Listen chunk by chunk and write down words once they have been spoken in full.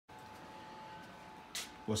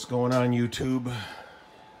What's going on, YouTube?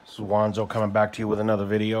 This is Wanzo coming back to you with another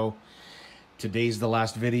video. Today's the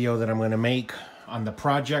last video that I'm going to make on the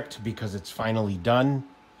project because it's finally done.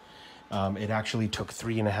 It actually took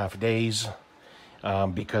 3.5 days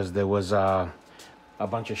because there was a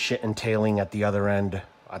bunch of shit entailing at the other end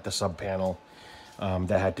at the sub panel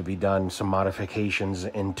that had to be done. Some modifications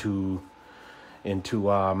into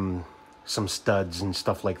some studs and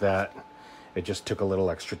stuff like that. It just took a little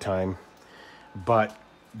extra time, but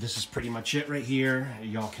this is pretty much it right here.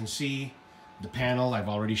 Y'all can see the panel. I've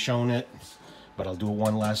already shown it, but I'll do it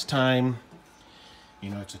one last time.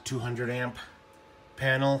 You know, it's a 200 amp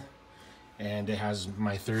panel, and it has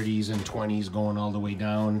my 30s and 20s going all the way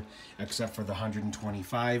down, except for the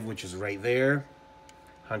 125, which is right there.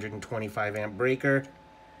 125 amp breaker.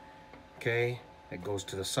 Okay, it goes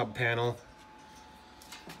to the sub panel.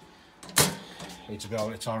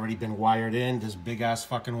 It's already been wired in. This big ass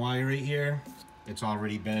fucking wire right here. It's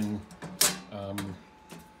already been,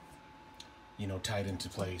 you know, tied into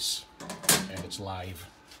place, and it's live.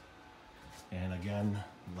 And again,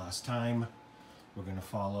 last time, we're gonna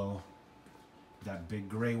follow that big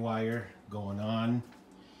gray wire going on.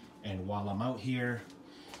 And while I'm out here,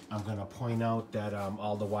 I'm gonna point out that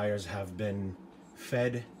all the wires have been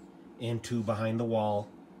fed into behind the wall.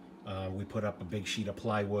 We put up a big sheet of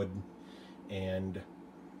plywood, and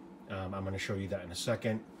I'm going to show you that in a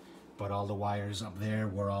second. But all the wires up there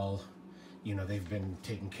were all, you know, they've been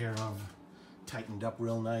taken care of, tightened up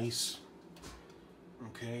real nice.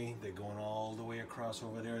 Okay, they're going all the way across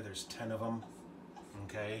over there. There's 10 of them.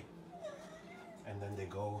 Okay, and then they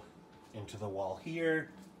go into the wall here.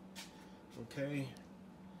 Okay,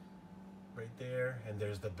 right there, and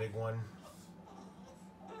there's the big one,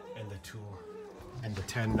 and the 2 and the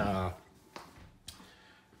 10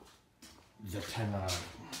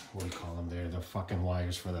 what do you call them there, the fucking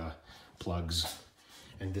wires for the plugs.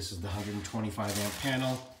 And this is the 125 amp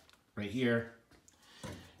panel right here.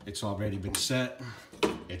 It's already been set,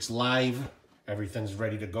 it's live, everything's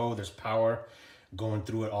ready to go. There's power going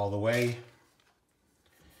through it all the way.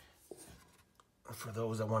 For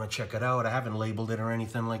those that want to check it out, I haven't labeled it or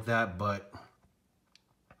anything like that, but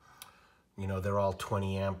you know, they're all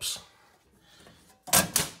 20 amps.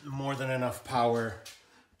 More than enough power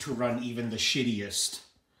to run even the shittiest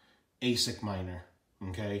Asic miner,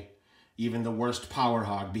 okay? Even the worst power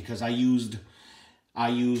hog, because I used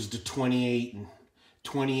 28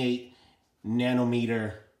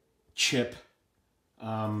 nanometer chip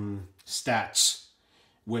stats,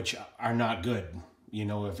 which are not good. You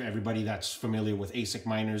know, if everybody that's familiar with Asic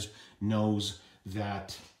miners knows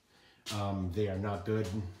that they are not good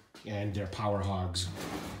and they're power hogs.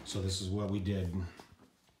 So this is what we did.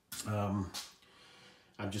 I'm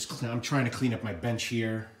trying to clean up my bench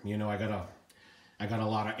here. You know, I got a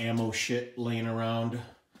lot of ammo shit laying around,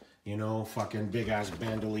 you know, fucking big ass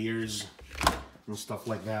bandoliers and stuff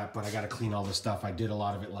like that, but I got to clean all this stuff. I did a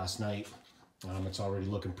lot of it last night. It's already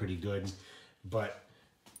looking pretty good, but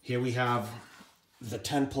here we have the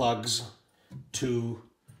 10 plugs, 2,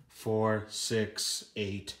 4, 6,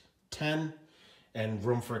 8, 10, and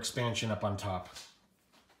room for expansion up on top.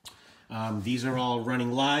 These are all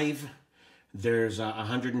running live. There's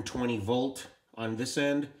 120 volt on this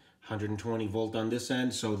end, 120 volt on this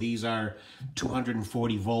end. So these are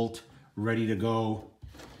 240 volt, ready to go.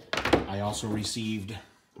 I also received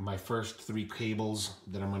my first 3 cables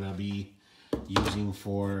that I'm gonna be using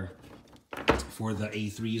for the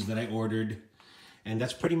A3s that I ordered. And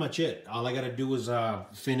that's pretty much it. All I gotta do is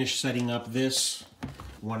finish setting up this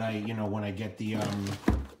when I get the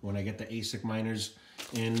Asic miners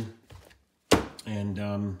in.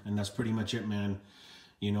 And that's pretty much it, man.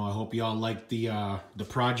 You know, I hope y'all liked the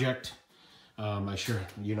project. I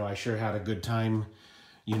sure had a good time,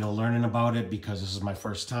 you know, learning about it, because this is my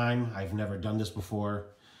first time. I've never done this before,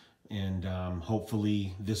 and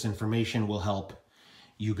hopefully this information will help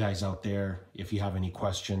you guys out there if you have any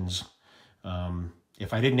questions.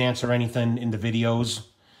 If I didn't answer anything in the videos,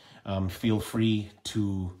 feel free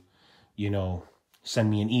to, you know, send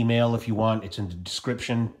me an email if you want. It's in the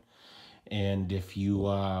description. And if you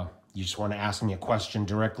just want to ask me a question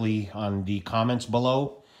directly on the comments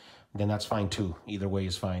below, then that's fine too. Either way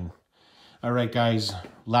is fine. All right, guys,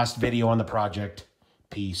 last video on the project.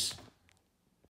 Peace.